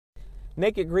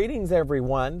Naked greetings,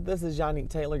 everyone. This is Yannick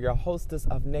Taylor, your hostess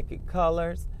of Naked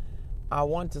Colors. I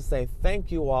want to say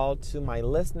thank you all to my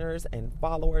listeners and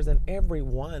followers and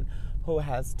everyone who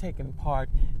has taken part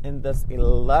in this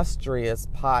illustrious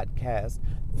podcast.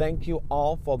 Thank you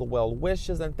all for the well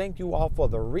wishes and thank you all for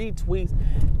the retweets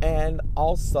and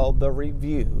also the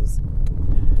reviews.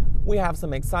 We have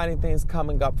some exciting things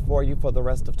coming up for you for the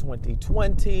rest of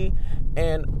 2020,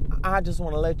 and I just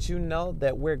want to let you know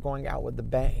that we're going out with a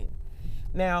bang.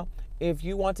 Now, if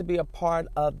you want to be a part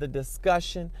of the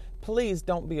discussion, please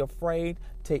don't be afraid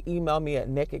to email me at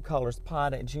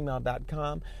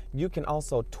nakedcolorspod@gmail.com. You can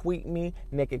also tweet me,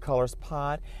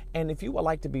 nakedcolorspod. And if you would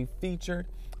like to be featured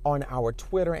on our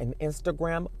Twitter and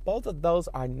Instagram, both of those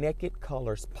are Naked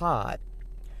Colors Pod.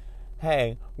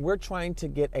 Hey, we're trying to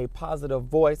get a positive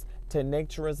voice to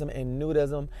naturism and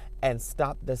nudism and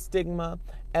stop the stigma,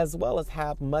 as well as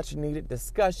have much needed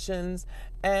discussions.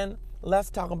 And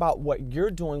let's talk about what you're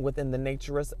doing within the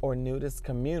naturist or nudist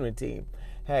community.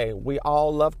 Hey, we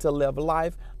all love to live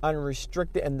life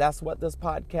unrestricted, and that's what this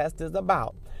podcast is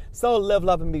about. So live,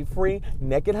 love, and be free.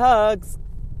 Naked hugs.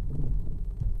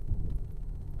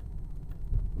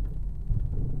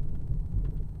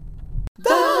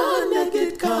 The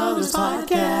Naked Colors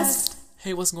Podcast.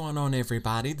 Hey, what's going on,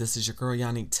 everybody? This is your girl,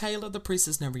 Yannick Taylor, the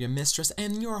priestess, never your mistress,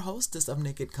 and your hostess of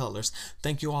Naked Colors.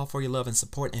 Thank you all for your love and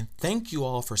support, and thank you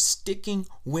all for sticking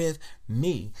with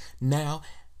me. Now,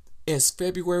 it's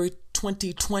February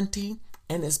 2020,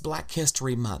 and it's Black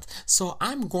History Month. So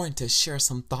I'm going to share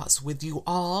some thoughts with you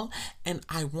all, and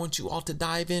I want you all to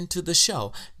dive into the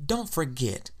show. Don't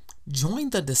forget, join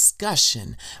the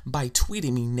discussion by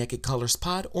tweeting me Naked Colors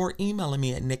Pod or emailing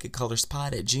me at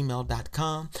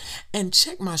nakedcolorspod@gmail.com, and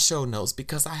check my show notes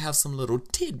because I have some little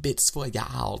tidbits for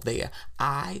y'all there.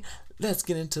 Let's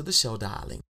get into the show,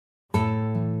 darling.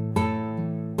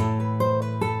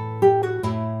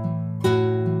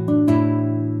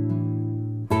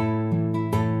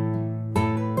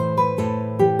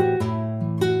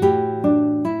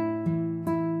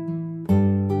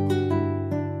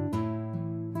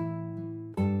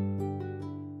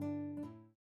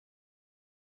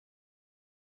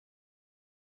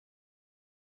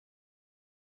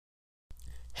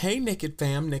 Hey, Naked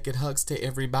fam, Naked hugs to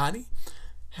everybody.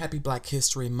 Happy Black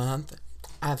History Month.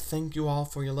 I thank you all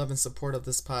for your love and support of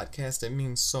this podcast. It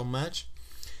means so much.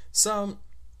 So,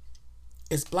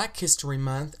 it's Black History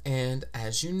Month, and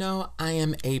as you know, I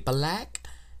am a Black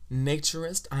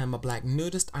naturist. I am a Black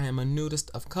nudist. I am a nudist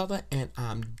of color, and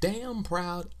I'm damn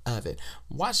proud of it.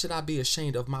 Why should I be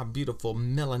ashamed of my beautiful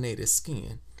melanated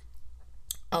skin?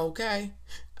 Okay.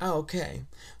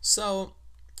 So,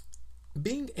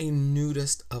 being a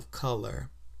nudist of color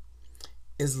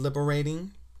is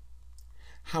liberating.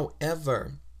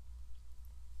 However,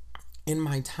 in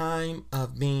my time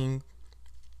of being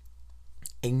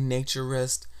a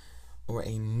naturist or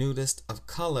a nudist of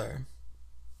color,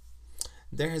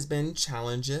 there has been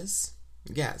challenges.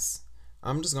 Yes,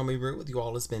 I'm just going to be real with you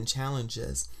all. It's been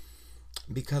challenges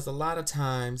because a lot of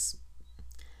times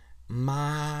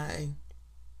my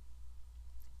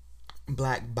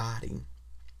Black body,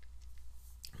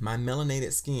 my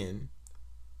melanated skin,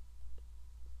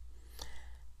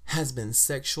 has been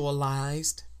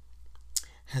sexualized,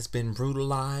 has been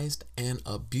brutalized and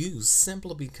abused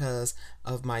simply because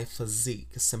of my physique,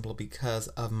 simply because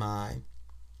of my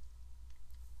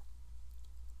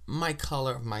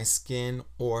color of my skin,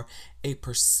 or a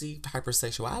perceived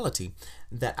hypersexuality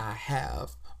that I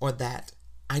have, or that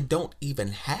I don't even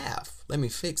have. Let me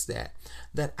fix that.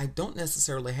 That I don't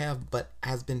necessarily have, but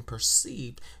has been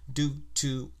perceived due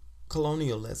to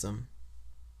colonialism.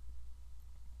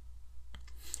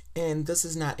 And this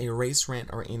is not a race rant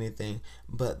or anything,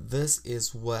 but this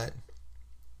is what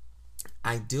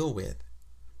I deal with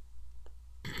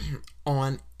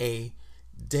on a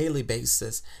daily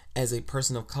basis as a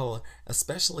person of color,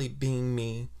 especially being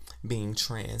me, being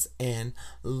trans, and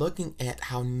looking at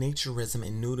how naturism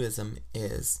and nudism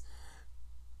is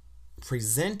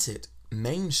presented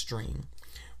mainstream.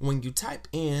 When you type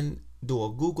in, do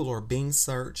a Google or Bing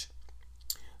search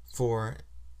for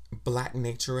Black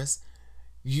naturist,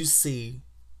 you see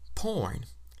porn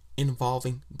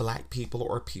involving Black people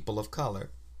or people of color.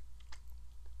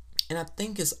 And I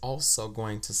think it's also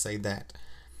going to say that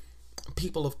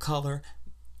people of color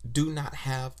do not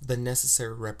have the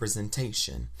necessary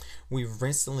representation. We've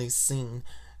recently seen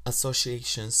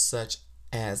associations such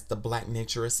as the Black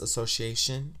Naturist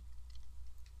Association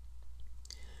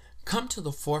come to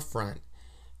the forefront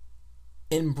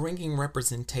in bringing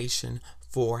representation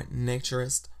for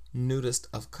naturist, nudist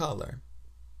of color.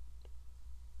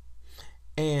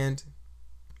 And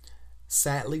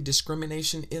Sadly,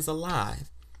 discrimination is alive,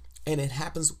 and it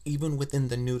happens even within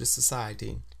the nudist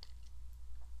society.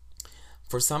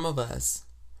 For some of us,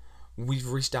 we've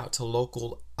reached out to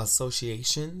local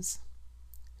associations,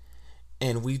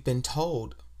 and we've been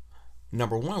told,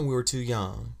 number one, we were too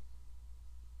young.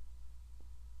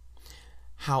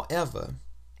 However,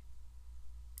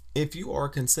 if you are a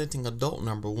consenting adult,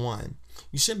 number one,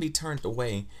 you shouldn't be turned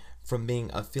away from being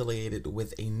affiliated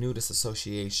with a nudist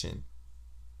association.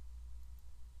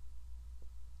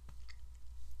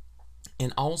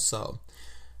 And also,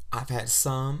 I've had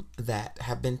some that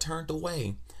have been turned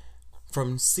away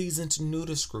from seasoned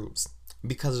nudist groups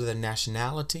because of their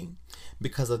nationality,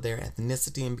 because of their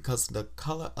ethnicity, and because of the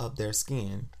color of their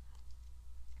skin.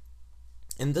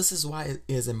 And this is why it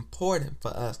is important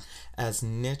for us as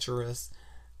naturists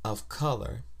of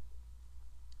color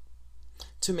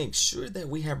to make sure that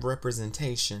we have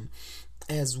representation,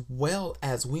 as well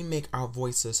as we make our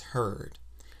voices heard,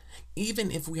 even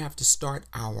if we have to start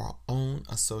our own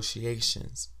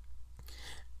associations.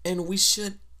 And we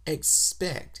should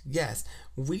expect, yes,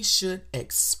 we should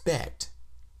expect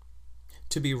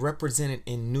to be represented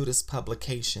in nudist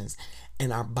publications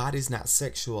and our bodies not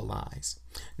sexualized.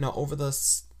 Now, over the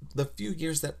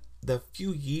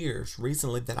few years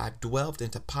recently that I've delved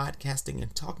into podcasting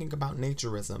and talking about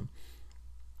naturism,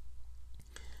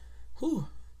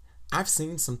 I've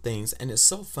seen some things, and it's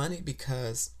so funny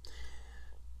because,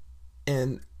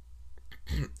 and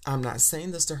I'm not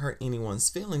saying this to hurt anyone's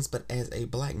feelings, but as a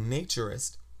Black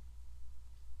naturist,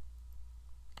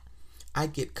 I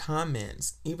get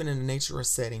comments, even in a naturist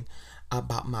setting,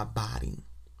 about my body.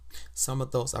 Some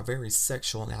of those are very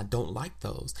sexual, and I don't like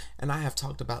those. And I have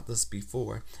talked about this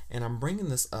before, and I'm bringing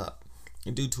this up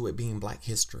due to it being Black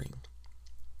History.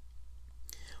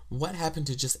 What happened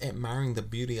to just admiring the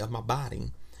beauty of my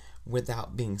body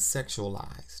without being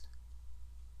sexualized?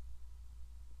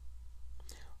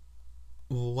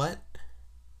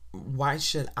 Why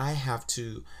should I have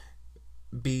to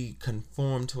be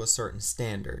conformed to a certain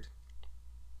standard?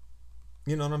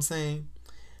 You know what I'm saying?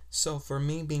 So for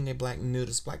me, being a Black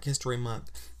nudist, Black History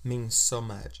Month means so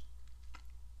much.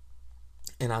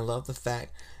 And I love the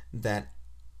fact that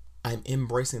I'm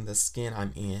embracing the skin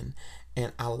I'm in.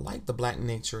 And I like the Black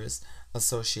Naturist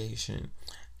Association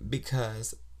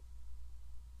because,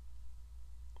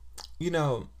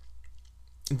 the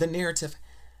narrative,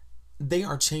 they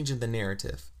are changing the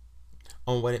narrative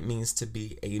on what it means to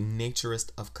be a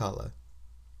naturist of color.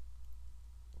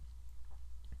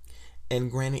 And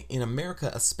granted, in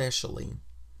America especially,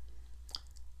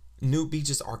 nude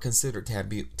beaches are considered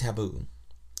taboo.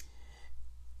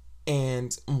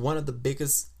 And one of the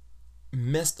biggest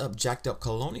messed up, jacked up,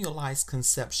 colonialized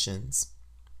conceptions,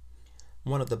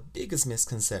 one of the biggest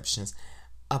misconceptions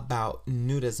about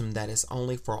nudism, that is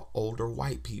only for older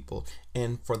white people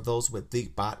and for those with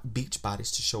deep beach bodies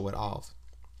to show it off.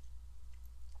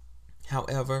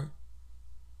 However,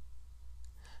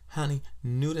 honey,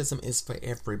 nudism is for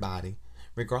everybody,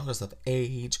 regardless of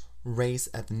age, race,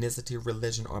 ethnicity,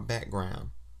 religion, or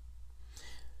background.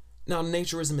 Now,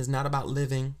 naturism is not about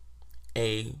living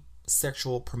a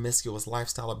sexual promiscuous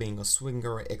lifestyle of being a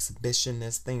swinger or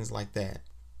exhibitionist, things like that.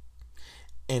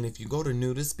 And if you go to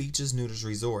nudist beaches, nudist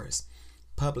resorts,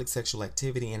 public sexual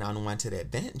activity and unwanted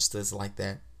advances like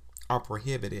that are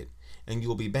prohibited, and you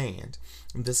will be banned.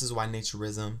 And this is why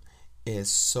naturism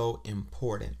is so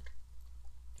important.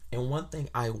 And one thing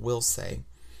I will say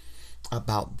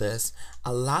about this,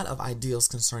 a lot of ideals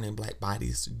concerning Black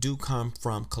bodies do come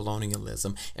from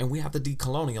colonialism, and we have to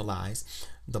decolonialize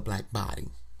the Black body.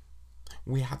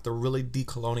 We have to really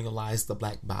decolonialize the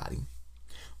Black body.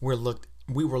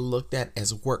 We were looked at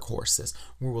as workhorses.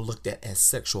 We were looked at as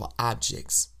sexual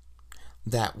objects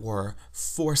that were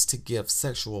forced to give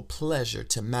sexual pleasure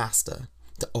to massa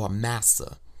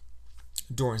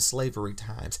during slavery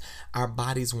times. Our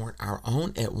bodies weren't our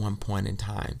own at one point in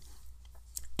time.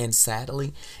 And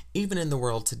sadly, even in the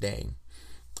world today,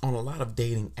 on a lot of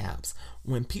dating apps,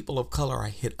 when people of color are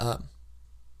hit up,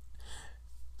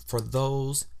 for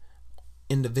those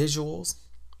individuals,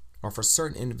 or for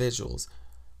certain individuals,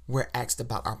 we're asked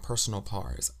about our personal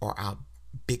parts, or our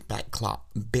big black cock,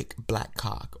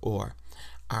 or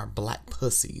our black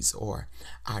pussies, or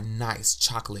our nice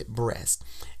chocolate breast.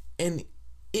 And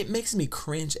it makes me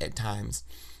cringe at times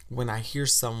when I hear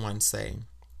someone say,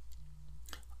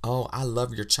 "Oh, I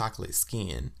love your chocolate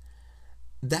skin."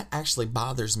 That actually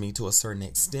bothers me to a certain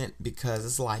extent, because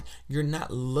it's like you're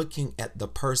not looking at the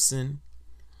person,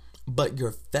 but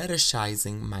you're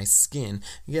fetishizing my skin.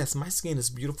 Yes, my skin is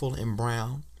beautiful and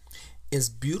brown. It's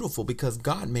beautiful because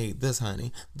God made this,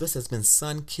 honey. This has been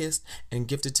sun-kissed and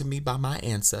gifted to me by my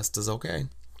ancestors, okay?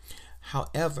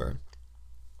 However,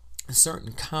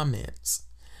 certain comments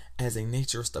as a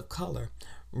naturist of color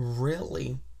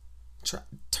really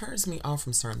turns me off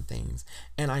from certain things.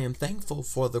 And I am thankful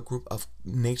for the group of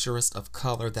naturists of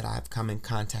color that I've come in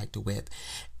contact with.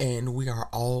 And we are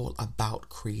all about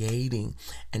creating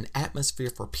an atmosphere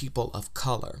for people of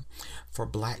color, for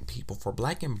Black people, for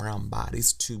Black and brown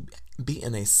bodies to be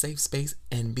in a safe space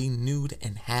and be nude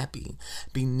and happy,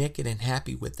 be naked and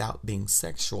happy without being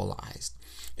sexualized.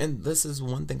 And this is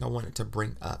one thing I wanted to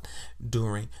bring up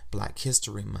during Black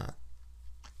History Month.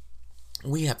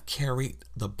 We have carried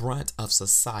the brunt of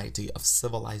society, of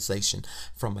civilization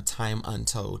from a time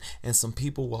untold. And some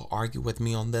people will argue with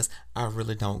me on this. I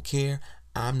really don't care.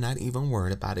 I'm not even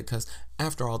worried about it because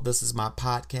after all, this is my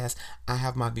podcast. I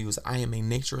have my views. I am a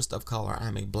naturist of color.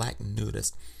 I'm a Black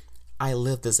nudist. I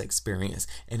live this experience.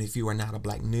 And if you are not a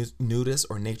Black nudist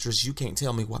or naturist, you can't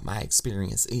tell me what my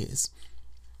experience is.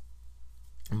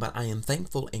 But I am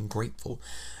thankful and grateful.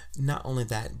 Not only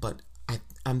that, but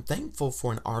I'm thankful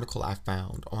for an article I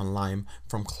found online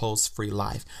from Clothes Free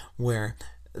Life where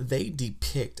they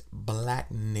depict Black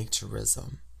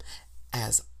naturism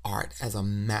as art, as a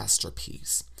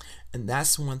masterpiece. And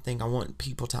that's one thing I want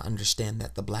people to understand,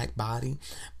 that the Black body,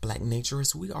 Black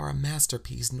naturist, we are a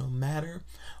masterpiece no matter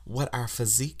what our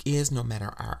physique is, no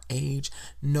matter our age,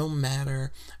 no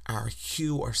matter our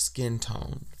hue or skin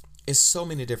tone. It's so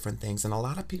many different things. And a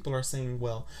lot of people are saying,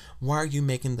 well, why are you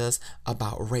making this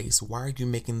about race? Why are you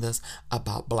making this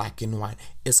about Black and white?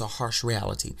 It's a harsh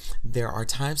reality. There are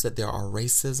times that there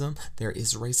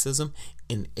is racism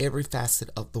in every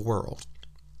facet of the world.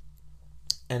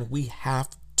 And we have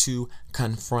to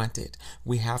confront it.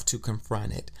 We have to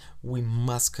confront it. We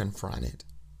must confront it.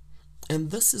 And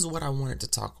this is what I wanted to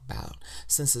talk about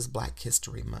since it's Black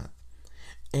History Month.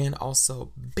 And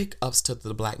also, big ups to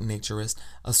the Black Naturist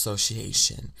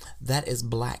Association. That is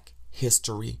Black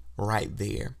history right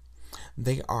there.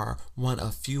 They are one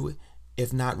of few,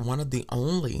 if not one of the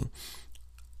only,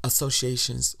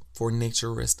 associations for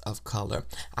naturists of color.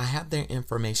 I have their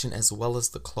information as well as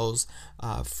the Clothes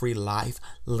Free Life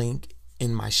link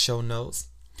in my show notes.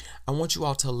 I want you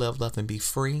all to live, love, and be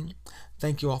free.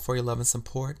 Thank you all for your love and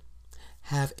support.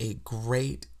 Have a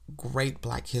great, great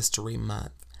Black History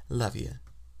Month. Love you.